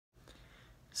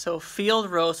So Field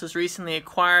Roast was recently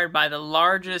acquired by the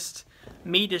largest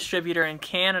meat distributor in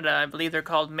Canada. I believe they're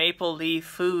called Maple Leaf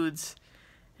Foods.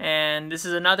 And this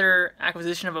is another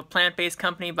acquisition of a plant-based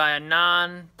company by a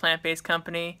non-plant-based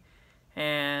company.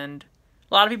 And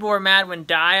a lot of people were mad when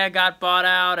Daiya got bought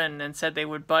out and said they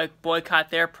would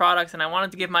boycott their products. And I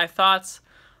wanted to give my thoughts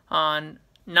on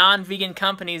non-vegan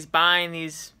companies buying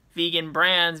these vegan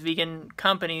brands, vegan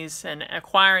companies, and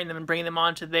acquiring them and bringing them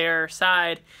onto their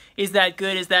side. Is that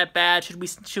good? Is that bad?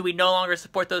 Should we no longer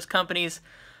support those companies?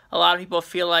 A lot of people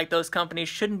feel like those companies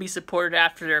shouldn't be supported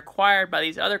after they're acquired by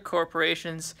these other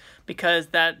corporations because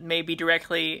that may be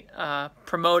directly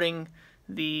promoting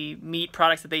the meat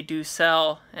products that they do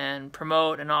sell and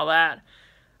promote and all that.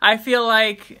 I feel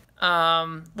like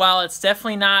while it's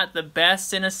definitely not the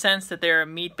best in a sense that they're a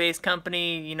meat-based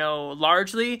company,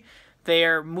 largely, they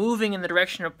are moving in the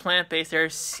direction of plant-based. They're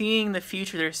seeing the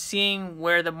future. They're seeing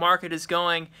where the market is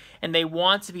going, and they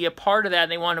want to be a part of that.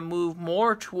 And they want to move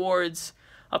more towards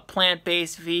a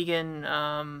plant-based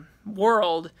vegan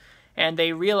world, and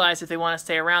they realize if they want to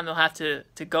stay around, they'll have to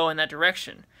go in that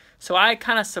direction. So I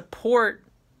kind of support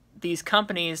these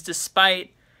companies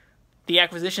despite the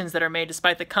acquisitions that are made,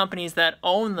 despite the companies that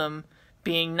own them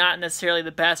being not necessarily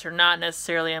the best or not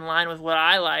necessarily in line with what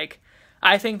I like.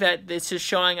 I think that this is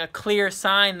showing a clear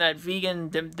sign that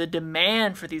the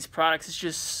demand for these products is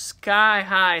just sky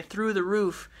high, through the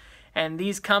roof, and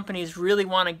these companies really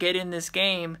want to get in this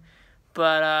game,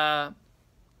 but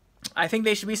I think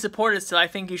they should be supported still. I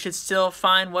think you should still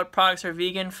find what products are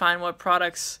vegan, find what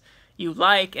products you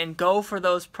like, and go for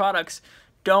those products.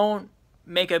 Don't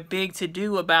make a big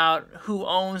to-do about who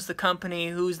owns the company,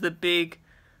 who's the big,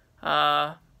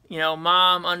 mom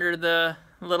under the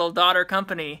little daughter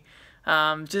company.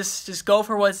 Just go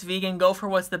for what's vegan, go for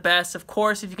what's the best. Of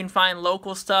course, if you can find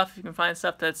local stuff, if you can find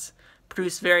stuff that's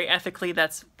produced very ethically,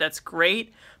 that's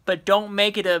great. But don't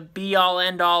make it a be-all,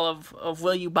 end-all of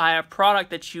will you buy a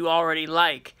product that you already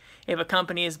like. If a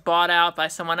company is bought out by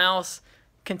someone else,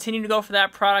 continue to go for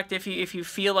that product if you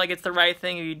feel like it's the right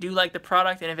thing, if you do like the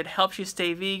product, and if it helps you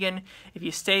stay vegan. If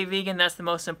you stay vegan, that's the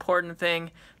most important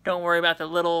thing. Don't worry about the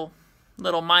little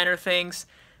minor things.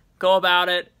 Go about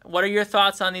it. What are your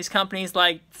thoughts on these companies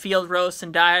like Field Roast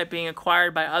and Daiya being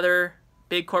acquired by other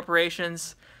big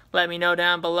corporations? Let me know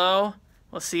down below.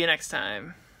 We'll see you next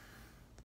time.